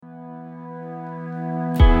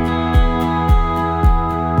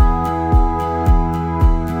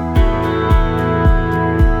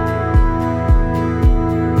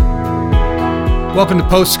Welcome to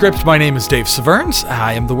Postscript. My name is Dave Severns.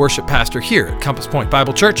 I am the worship pastor here at Compass Point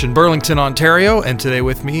Bible Church in Burlington, Ontario, and today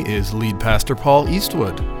with me is lead pastor Paul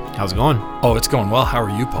Eastwood. How's it going? Oh, it's going well. How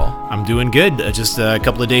are you, Paul? I'm doing good. Just a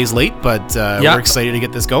couple of days late, but we're excited to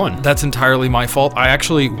get this going. That's entirely my fault. I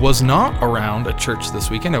actually was not around at church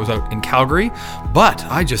this weekend. I was out in Calgary, but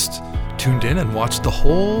I just tuned in and watched the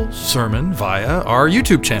whole sermon via our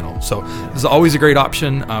YouTube channel. So this is always a great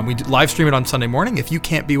option. We live stream it on Sunday morning. If you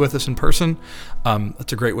can't be with us in person,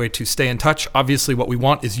 that's a great way to stay in touch. Obviously, what we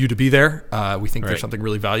want is you to be there. We think there's something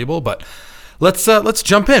really valuable, but let's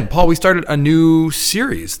jump in. Paul, we started a new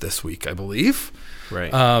series this week, I believe.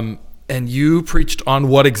 Right. And you preached on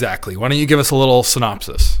what exactly? Why don't you give us a little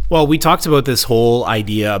synopsis? Well, we talked about this whole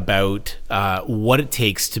idea about what it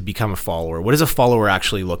takes to become a follower. What does a follower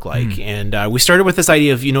actually look like? And we started with this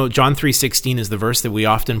idea of, John 3:16 is the verse that we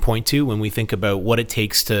often point to when we think about what it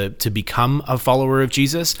takes to become a follower of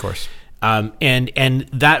Jesus. Of course. And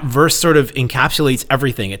that verse sort of encapsulates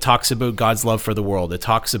everything. It talks about God's love for the world. It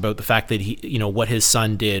talks about the fact that he, what his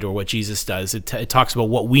son did or what Jesus does. It talks about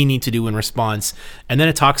what we need to do in response. And then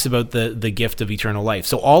it talks about the gift of eternal life.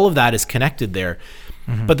 So all of that is connected there.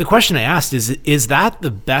 Mm-hmm. But the question I asked is that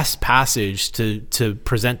the best passage to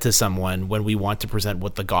present to someone when we want to present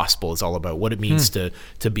what the gospel is all about, what it means to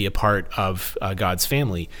be a part of God's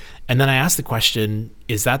family? And then I asked the question,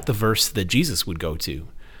 is that the verse that Jesus would go to?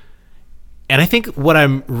 And I think what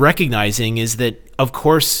I'm recognizing is that, of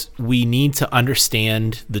course, we need to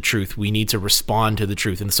understand the truth. We need to respond to the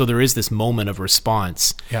truth. And so there is this moment of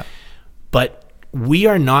response. Yeah. But we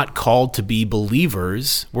are not called to be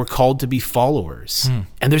believers. We're called to be followers.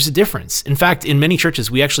 And there's a difference. In fact, in many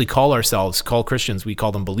churches, we actually call Christians, we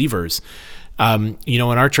call them believers. In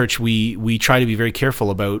our church, we try to be very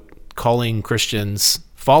careful about calling Christians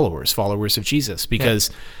followers of Jesus, because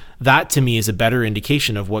that to me is a better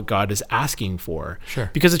indication of what God is asking for.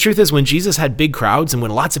 Sure. Because the truth is, when Jesus had big crowds and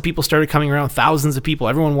when lots of people started coming around, thousands of people,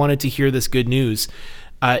 everyone wanted to hear this good news.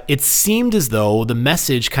 It seemed as though the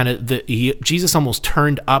message Jesus almost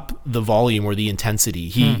turned up the volume or the intensity.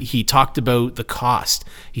 He talked about the cost.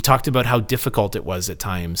 He talked about how difficult it was at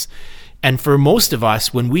times. And for most of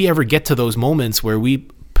us, when we ever get to those moments where we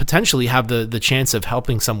potentially have the chance of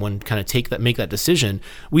helping someone kind of make that decision,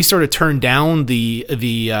 we sort of turn down the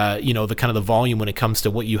kind of the volume when it comes to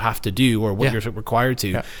what you have to do or what you're required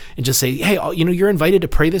to, and just say, hey, you're invited to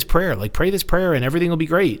pray this prayer, and everything will be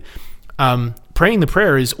great. Praying the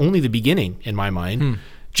prayer is only the beginning in my mind.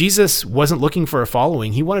 Jesus wasn't looking for a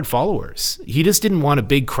following. He wanted followers. He just didn't want a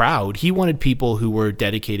big crowd. He wanted people who were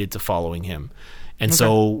dedicated to following him. And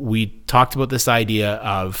so we talked about this idea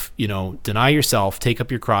of, deny yourself, take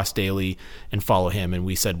up your cross daily, and follow him. And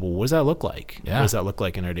we said, well, what does that look like? Yeah. What does that look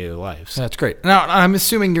like in our daily lives? That's great. Now, I'm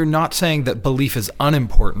assuming you're not saying that belief is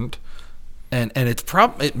unimportant, and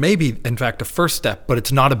it may be, in fact, a first step, but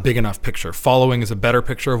it's not a big enough picture. Following is a better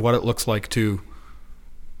picture of what it looks like to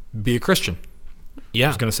be a Christian. Yeah. I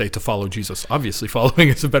was going to say to follow Jesus. Obviously, following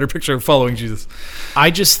is a better picture of following Jesus. I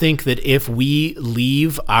just think that if we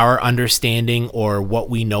leave our understanding or what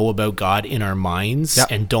we know about God in our minds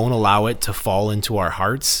and don't allow it to fall into our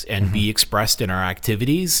hearts and be expressed in our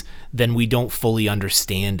activities, then we don't fully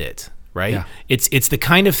understand it. Right? Yeah. It's the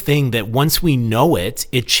kind of thing that once we know it,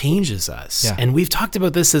 it changes us. Yeah. And we've talked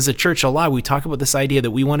about this as a church a lot. We talk about this idea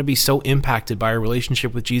that we want to be so impacted by our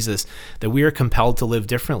relationship with Jesus that we are compelled to live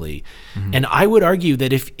differently. And I would argue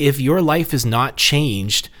that if your life is not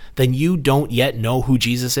changed, then you don't yet know who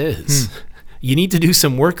Jesus is. You need to do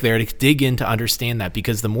some work there to dig in to understand that,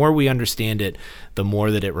 because the more we understand it, the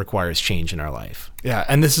more that it requires change in our life. Yeah,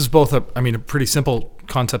 and this is both a pretty simple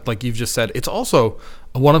concept like you've just said. It's also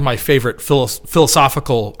one of my favorite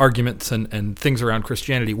philosophical arguments and things around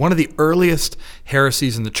Christianity. One of the earliest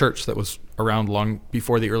heresies in the church that was around long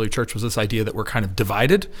before the early church was this idea that we're kind of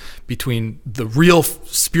divided between the real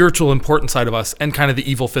spiritual important side of us and kind of the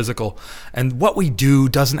evil physical. And what we do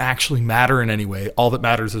doesn't actually matter in any way. All that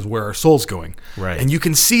matters is where our soul's going. Right. And you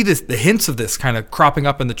can see the hints of this kind of cropping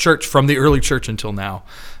up in the church from the early church until now.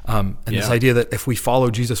 This idea that if we follow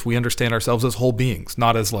Jesus, we understand ourselves as whole beings,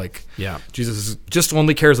 not as Jesus just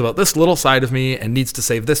only cares about this little side of me and needs to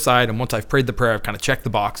save this side. And once I've prayed the prayer, I've kind of checked the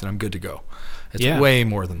box and I'm good to go. It's way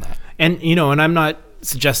more than that. And, and I'm not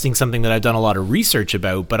suggesting something that I've done a lot of research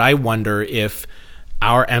about, but I wonder if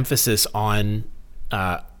our emphasis on,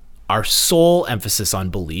 our sole emphasis on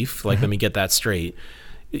belief, let me get that straight,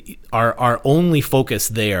 our only focus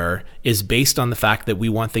there is based on the fact that we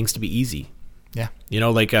want things to be easy. Yeah.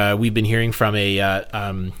 We've been hearing from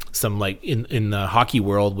some in the hockey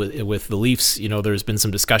world with the Leafs, there's been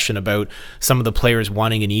some discussion about some of the players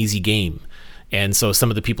wanting an easy game. And so some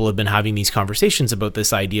of the people have been having these conversations about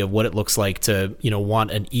this idea of what it looks like to,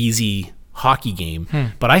 want an easy hockey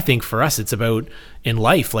game. But I think for us, it's about in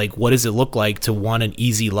life, like, what does it look like to want an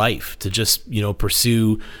easy life, to just,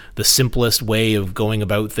 pursue the simplest way of going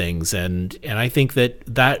about things. And I think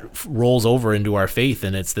that rolls over into our faith.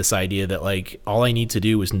 And it's this idea that, like, all I need to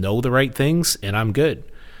do is know the right things and I'm good.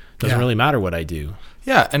 Doesn't really matter what I do.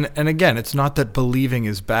 Yeah. And again, it's not that believing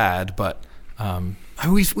is bad, but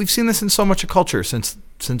we've seen this in so much of culture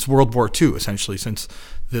since World War II, essentially, since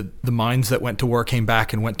the minds that went to war came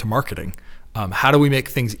back and went to marketing. How do we make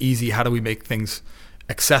things easy? How do we make things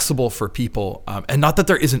accessible for people? And not that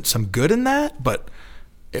there isn't some good in that, but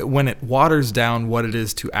when it waters down what it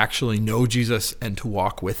is to actually know Jesus and to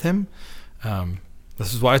walk with him,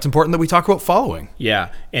 this is why it's important that we talk about following.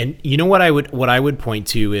 Yeah. And what I would point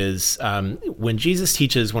to is when Jesus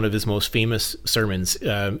teaches one of his most famous sermons,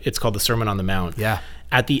 it's called the Sermon on the Mount. Yeah.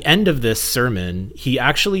 At the end of this sermon, he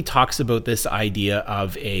actually talks about this idea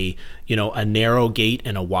of a narrow gate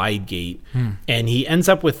and a wide gate. And he ends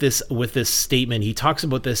up with this statement. He talks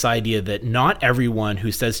about this idea that not everyone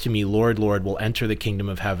who says to me, Lord, Lord, will enter the kingdom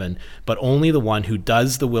of heaven, but only the one who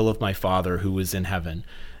does the will of my Father who is in heaven.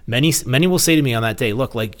 Many will say to me on that day,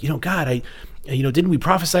 look, like, God, didn't we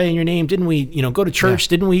prophesy in your name? Didn't we, go to church?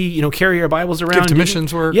 Didn't we, carry our Bibles around? Give to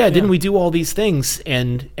missions work. Didn't we do all these things?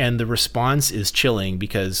 And the response is chilling,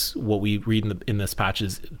 because what we read in this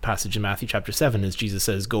passage in Matthew chapter 7 is Jesus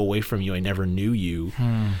says, go away from you, I never knew you.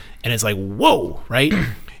 And it's like, whoa, right?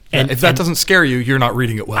 And if that doesn't scare you, you're not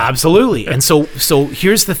reading it well. Absolutely. And so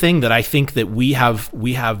here's the thing that I think that we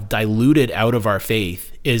have diluted out of our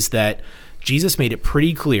faith is that Jesus made it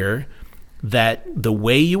pretty clear that the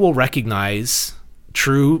way you will recognize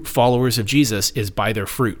true followers of Jesus is by their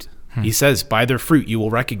fruit. He says, by their fruit, you will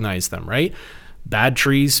recognize them, right? Bad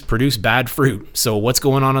trees produce bad fruit. So what's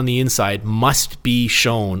going on the inside must be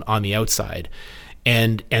shown on the outside.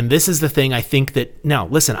 And this is the thing I think that, now,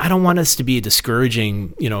 listen, I don't want us to be a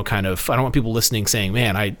discouraging, I don't want people listening saying,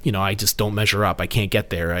 man, I just don't measure up. I can't get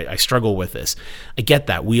there. I struggle with this. I get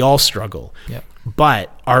that. We all struggle. Yep.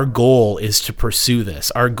 But our goal is to pursue this.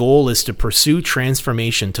 Our goal is to pursue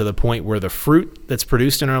transformation to the point where the fruit that's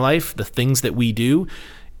produced in our life, the things that we do,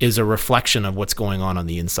 is a reflection of what's going on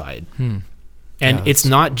the inside. And it's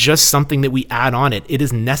not just something that we add on it. It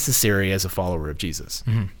is necessary as a follower of Jesus.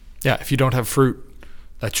 Yeah, if you don't have fruit,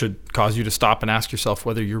 that should cause you to stop and ask yourself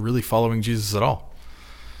whether you're really following Jesus at all.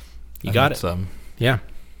 You got it. Yeah.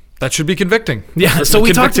 That should be convicting. Yeah. So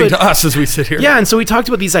we talked to us as we sit here. Yeah. And so we talked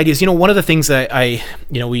about these ideas. One of the things that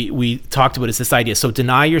we talked about is this idea. So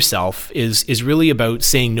deny yourself is really about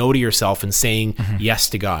saying no to yourself and saying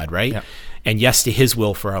yes to God, right? Yeah. And yes to his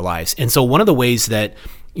will for our lives. And so one of the ways that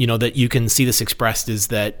that you can see this expressed is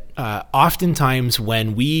that oftentimes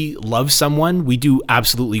when we love someone, we do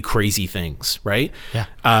absolutely crazy things, right? Yeah.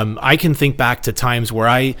 I can think back to times where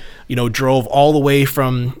I, drove all the way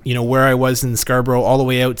from, where I was in Scarborough all the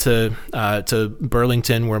way out to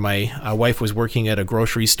Burlington, where my wife was working at a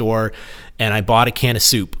grocery store, and I bought a can of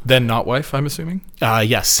soup. Then not wife, I'm assuming?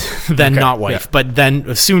 Yes. Then not wife, but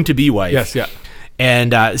then soon to be wife. Yes, yeah.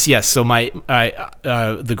 And yes, so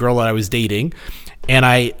the girl that I was dating, and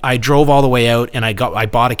I drove all the way out and I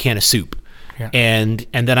bought a can of soup. Yeah. And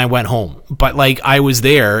then I went home. But I was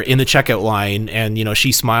there in the checkout line, and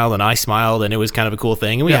she smiled and I smiled, and it was kind of a cool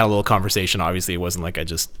thing. And we had a little conversation. Obviously, it wasn't like I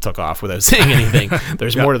just took off without saying anything.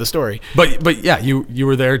 There's more to the story. But yeah, you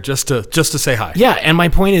were there just to say hi. Yeah, and my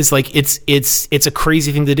point is it's a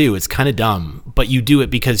crazy thing to do. It's kind of dumb, but you do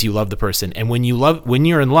it because you love the person. And when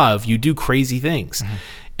you're in love, you do crazy things.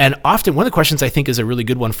 And often, one of the questions I think is a really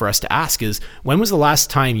good one for us to ask is, when was the last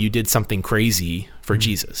time you did something crazy for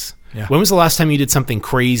Jesus? Yeah. When was the last time you did something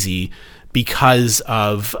crazy because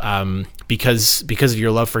of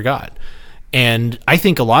your love for God? And I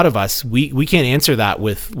think a lot of us, we can't answer that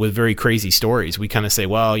with very crazy stories. We kind of say,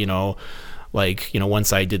 well,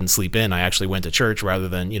 once I didn't sleep in, I actually went to church rather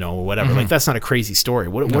than, whatever. That's not a crazy story.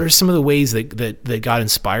 What are some of the ways that God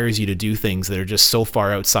inspires you to do things that are just so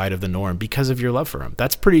far outside of the norm because of your love for him?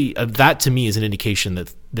 That's that to me is an indication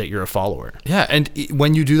that you're a follower. Yeah. And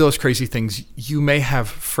when you do those crazy things, you may have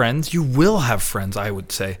friends, you will have friends, I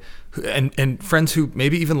would say, and friends who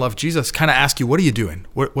maybe even love Jesus kind of ask you, what are you doing?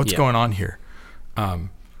 What's going on here? And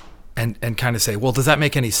kind of say, well, does that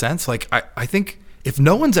make any sense? I think if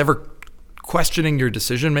no one's ever questioning your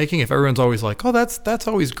decision making, if everyone's always like, oh, that's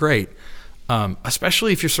always great,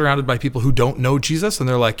 especially if you're surrounded by people who don't know Jesus and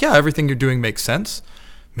they're like, yeah, everything you're doing makes sense,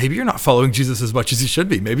 maybe you're not following Jesus as much as you should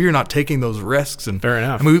be. Maybe you're not taking those risks. And fair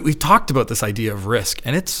enough. I mean, we talked about this idea of risk,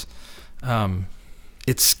 and it's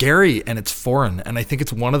it's scary and it's foreign. And I think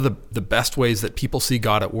it's one of the best ways that people see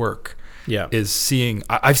God at work. Yeah. Is seeing,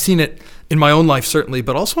 I've seen it in my own life, certainly,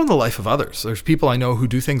 but also in the life of others. There's people I know who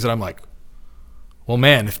do things that I'm like, well,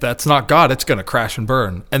 man, if that's not God, it's going to crash and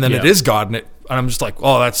burn. And then it is God, and I'm just like,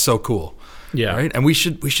 oh, that's so cool. Yeah. Right. And we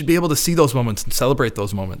should be able to see those moments and celebrate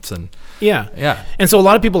those moments. And yeah. And so a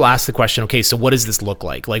lot of people ask the question, okay, so what does this look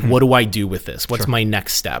like? Like, what do I do with this? What's my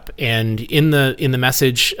next step? And in the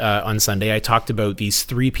message on Sunday, I talked about these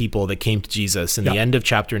 3 people that came to Jesus in the end of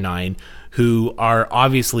chapter 9 who are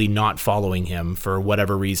obviously not following him for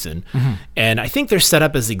whatever reason. And I think they're set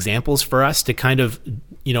up as examples for us to kind of,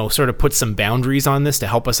 sort of put some boundaries on this to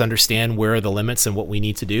help us understand where are the limits and what we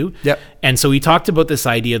need to do. Yep. And so we talked about this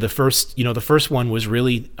idea. The first one was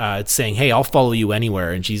really saying, hey, I'll follow you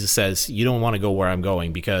anywhere. And Jesus says, you don't want to go where I'm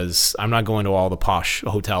going, because I'm not going to all the posh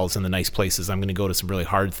hotels and the nice places. I'm going to go to some really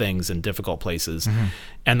hard things and difficult places.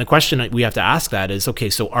 And the question that we have to ask that is,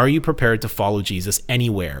 okay, so are you prepared to follow Jesus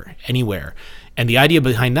anywhere? And the idea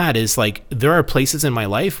behind that is, like, there are places in my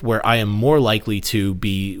life where I am more likely to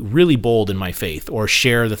be really bold in my faith or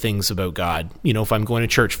share the things about God, if I'm going to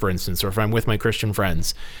church, for instance, or if I'm with my Christian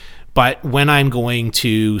friends. But when I'm going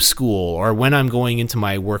to school or when I'm going into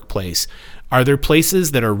my workplace, are there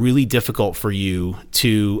places that are really difficult for you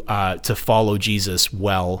to follow Jesus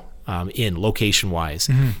well in location-wise?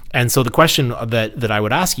 And so the question that I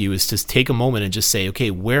would ask you is to take a moment and just say,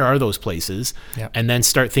 okay, where are those places? And then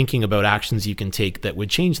start thinking about actions you can take that would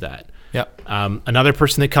change that. Another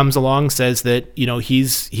person that comes along says that,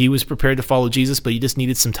 he was prepared to follow Jesus, but he just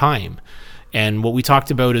needed some time. And what we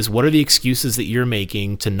talked about is, what are the excuses that you're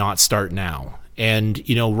making to not start now? And,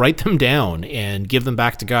 write them down and give them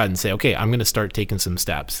back to God and say, okay, I'm going to start taking some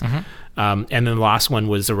steps. And then the last one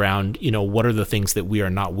was around, what are the things that we are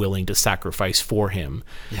not willing to sacrifice for him?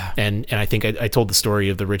 And I think I told the story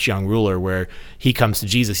of the rich young ruler where he comes to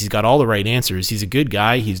Jesus. He's got all the right answers. He's a good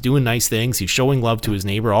guy. He's doing nice things. He's showing love to his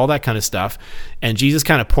neighbor, all that kind of stuff. And Jesus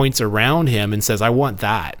kind of points around him and says, I want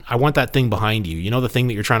that. I want that thing behind you. The thing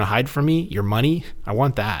that you're trying to hide from me, your money, I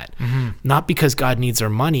want that. Not because God needs our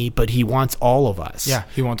money, but he wants all of us. Yeah,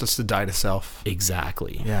 he wants us to die to self.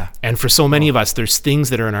 Exactly. Yeah. And for so many of us, there's things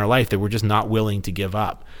that are in our life that we're just not willing to give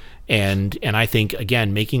up. And I think,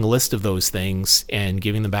 again, making a list of those things and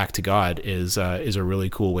giving them back to God is a really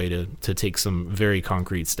cool way to take some very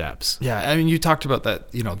concrete steps. Yeah, I mean, you talked about that,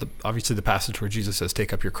 obviously the passage where Jesus says,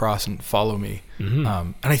 take up your cross and follow me.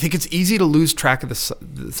 And I think it's easy to lose track of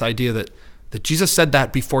this idea that Jesus said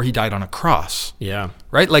that before he died on a cross. Yeah.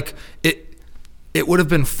 Right? Like, it would have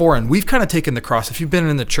been foreign. We've kind of taken the cross, if you've been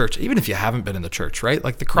in the church, even if you haven't been in the church, right?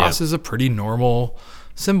 Like, the cross is a pretty normal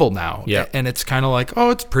symbol now. Yeah. And it's kind of like, oh,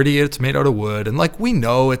 it's pretty, it's made out of wood. And like, we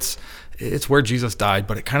know it's where Jesus died,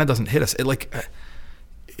 but it kind of doesn't hit us. It like,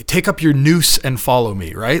 take up your noose and follow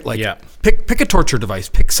me, right? Like, pick a torture device,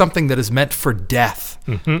 pick something that is meant for death.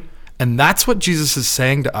 And that's what Jesus is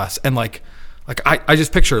saying to us. And like I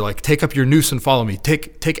just picture, like, take up your noose and follow me.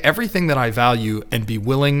 Take everything that I value and be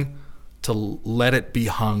willing to let it be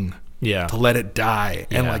hung, to let it die.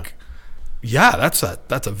 And like, that's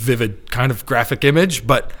a vivid kind of graphic image,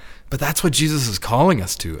 but that's what Jesus is calling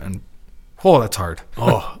us to. And that's hard.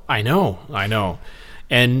 I know.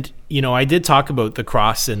 And, I did talk about the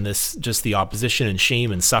cross and this, just the opposition and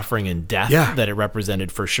shame and suffering and death that it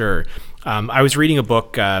represented, for sure. I was reading a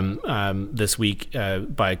book this week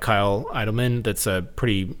by Kyle Idleman that's a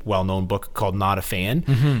pretty well-known book called Not a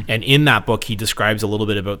Fan. And in that book, he describes a little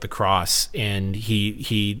bit about the cross, and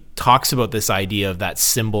he talks about this idea of that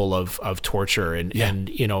symbol of torture and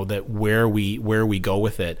that where we go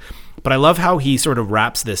with it. But I love how he sort of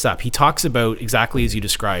wraps this up. He talks about, exactly as you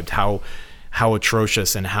described, how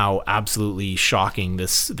atrocious and how absolutely shocking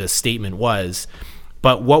this statement was.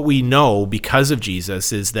 But what we know because of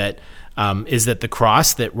Jesus is that the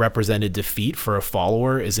cross that represented defeat for a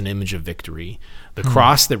follower is an image of victory. The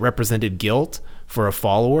cross that represented guilt for a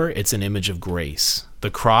follower, it's an image of grace.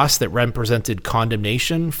 The cross that represented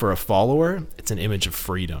condemnation for a follower, it's an image of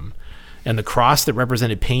freedom. And the cross that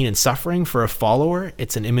represented pain and suffering for a follower,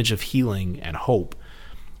 it's an image of healing and hope.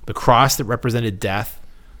 The cross that represented death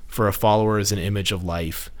for a follower is an image of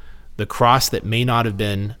life. The cross that may not have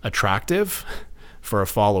been attractive for a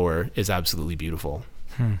follower is absolutely beautiful.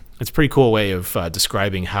 It's a pretty cool way of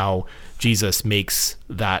describing how Jesus makes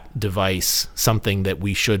that device something that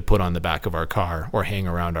we should put on the back of our car or hang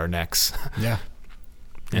around our necks. Yeah.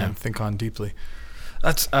 Think on deeply.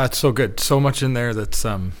 That's so good. So much in there that's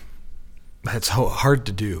so hard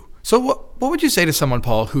to do. So what would you say to someone,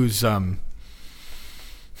 Paul, who's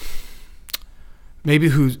maybe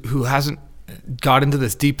who hasn't got into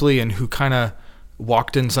this deeply and who kind of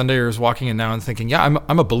walked in Sunday or is walking in now and thinking, yeah,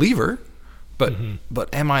 I'm a believer, but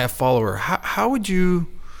am I a follower? How would you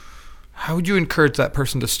encourage that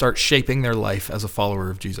person to start shaping their life as a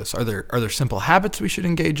follower of Jesus? Are there simple habits we should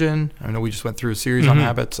engage in? I know we just went through a series on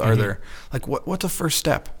habits. Are there, like, what's a first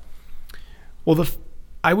step? Well,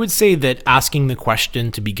 I would say that asking the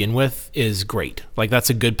question to begin with is great. Like,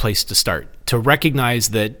 that's a good place to start, to recognize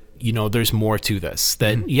that, there's more to this,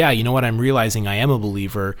 that, yeah, you know what, I'm realizing I am a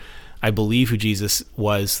believer. I believe who Jesus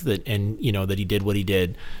was, that he did what he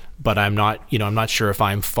did, but I'm not sure if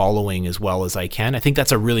I'm following as well as I can. I think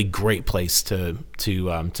that's a really great place to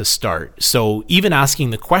start. So even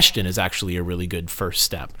asking the question is actually a really good first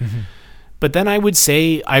step. But then I would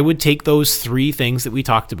say I would take those three things that we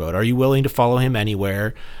talked about. Are you willing to follow him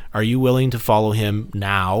anywhere? Are you willing to follow him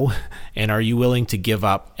now? And are you willing to give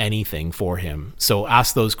up anything for him? So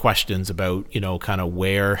ask those questions about, kind of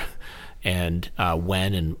where and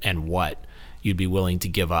when and what you'd be willing to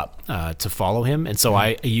give up to follow him. And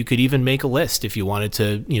so you could even make a list if you wanted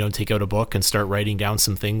to, take out a book and start writing down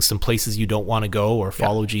some things, some places you don't want to go or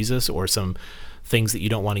follow Jesus, or some things that you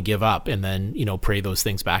don't want to give up, and then, pray those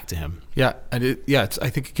things back to him. Yeah. And I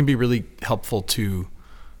think it can be really helpful to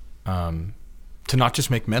not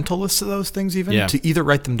just make mental lists of those things, even to either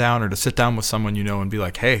write them down or to sit down with someone, and be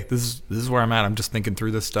like, hey, this is where I'm at. I'm just thinking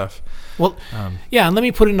through this stuff. Well, and let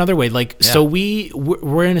me put it another way. So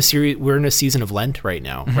we're in a season of Lent right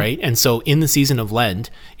now, right? And so in the season of Lent,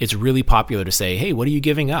 it's really popular to say, hey, what are you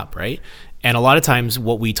giving up, right? And a lot of times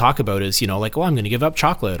what we talk about is, I'm going to give up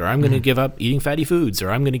chocolate, or I'm going to give up eating fatty foods, or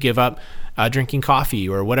I'm going to give up drinking coffee,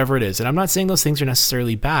 or whatever it is. And I'm not saying those things are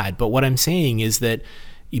necessarily bad, but what I'm saying is that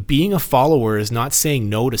being a follower is not saying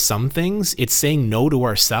no to some things, it's saying no to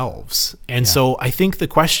ourselves. And so I think the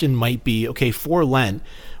question might be, okay, for Lent,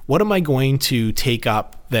 what am I going to take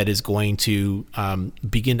up that is going to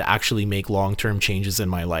begin to actually make long-term changes in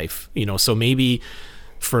my life? So maybe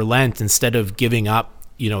for Lent, instead of giving up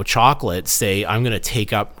chocolate, say, I'm going to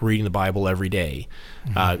take up reading the Bible every day.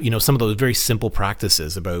 Some of those very simple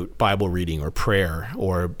practices about Bible reading or prayer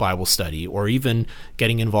or Bible study, or even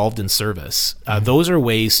getting involved in service. Those are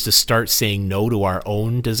ways to start saying no to our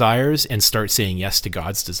own desires and start saying yes to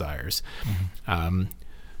God's desires.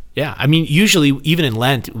 Usually even in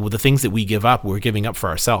Lent, the things that we give up, we're giving up for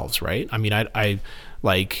ourselves, right? I mean, I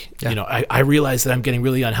realize that I'm getting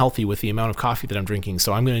really unhealthy with the amount of coffee that I'm drinking,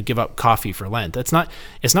 so I'm going to give up coffee for Lent. It's not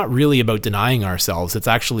really about denying ourselves. It's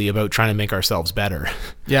actually about trying to make ourselves better.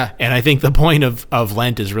 Yeah. And I think the point of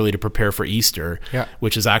Lent is really to prepare for Easter,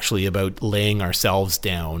 which is actually about laying ourselves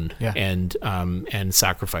down and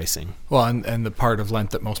sacrificing. Well, and the part of Lent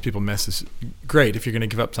that most people miss is, great if you're going to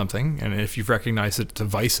give up something, and if you've recognized that it's a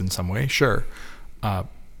vice in some way, sure.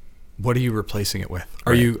 What are you replacing it with?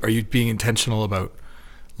 Are you being intentional about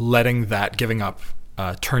letting that giving up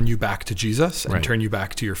turn you back to Jesus and turn you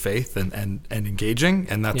back to your faith and engaging?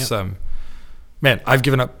 And that's I've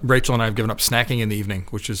given up, Rachel and I have given up snacking in the evening,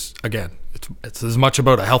 which is, again, it's as much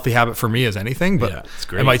about a healthy habit for me as anything, but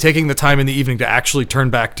am I taking the time in the evening to actually turn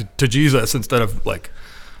back to Jesus instead of I'm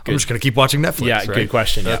just going to keep watching Netflix? Yeah, right? Good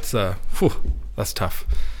question. That's tough.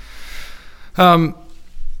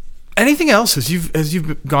 Anything else as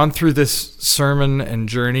you've gone through this sermon and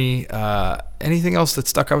journey? Anything else that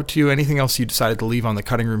stuck out to you? Anything else you decided to leave on the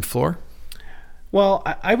cutting room floor? Well,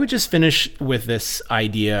 I would just finish with this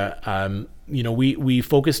idea. We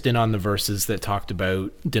focused in on the verses that talked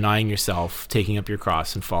about denying yourself, taking up your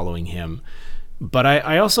cross, and following him. But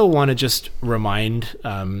I also want to just remind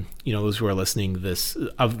those who are listening this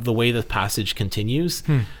of the way the passage continues.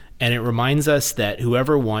 And it reminds us that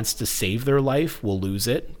whoever wants to save their life will lose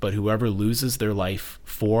it, but whoever loses their life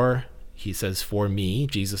for me,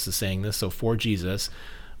 Jesus is saying this, so for Jesus,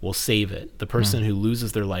 will save it. The person who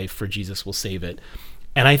loses their life for Jesus will save it.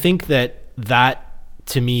 And I think that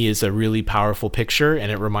to me is a really powerful picture,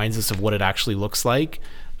 and it reminds us of what it actually looks like.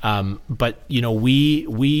 But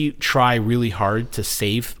we try really hard to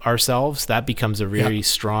save ourselves. That becomes a very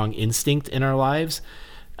strong instinct in our lives.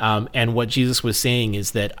 And what Jesus was saying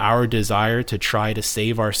is that our desire to try to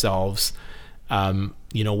save ourselves,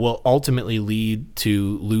 will ultimately lead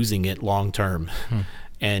to losing it long term.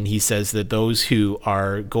 And he says that those who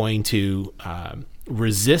are going to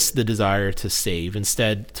resist the desire to save,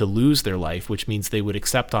 instead to lose their life, which means they would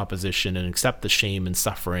accept opposition and accept the shame and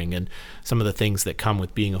suffering and some of the things that come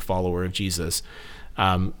with being a follower of Jesus,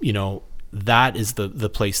 that is the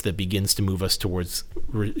place that begins to move us towards,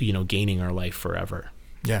 gaining our life forever.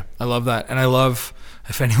 Yeah, I love that. And I love,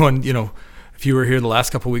 if anyone, if you were here the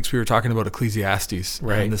last couple of weeks, we were talking about Ecclesiastes,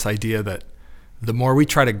 right? And this idea that the more we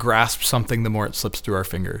try to grasp something, the more it slips through our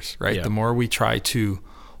fingers, right? The more we try to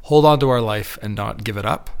hold on to our life and not give it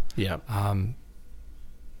up, Yeah.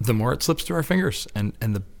 the more it slips through our fingers. And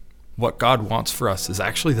what God wants for us is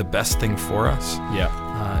actually the best thing for us. Yeah.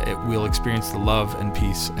 We'll experience the love and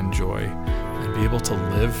peace and joy and be able to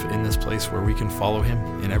live in this place where we can follow him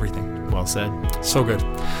in everything. Well said. So good.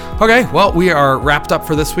 Okay, well, we are wrapped up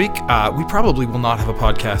for this week. We probably will not have a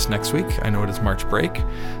podcast next week. I know it is March break.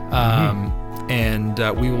 And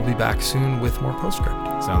we will be back soon with more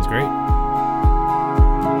Postscript. Sounds great.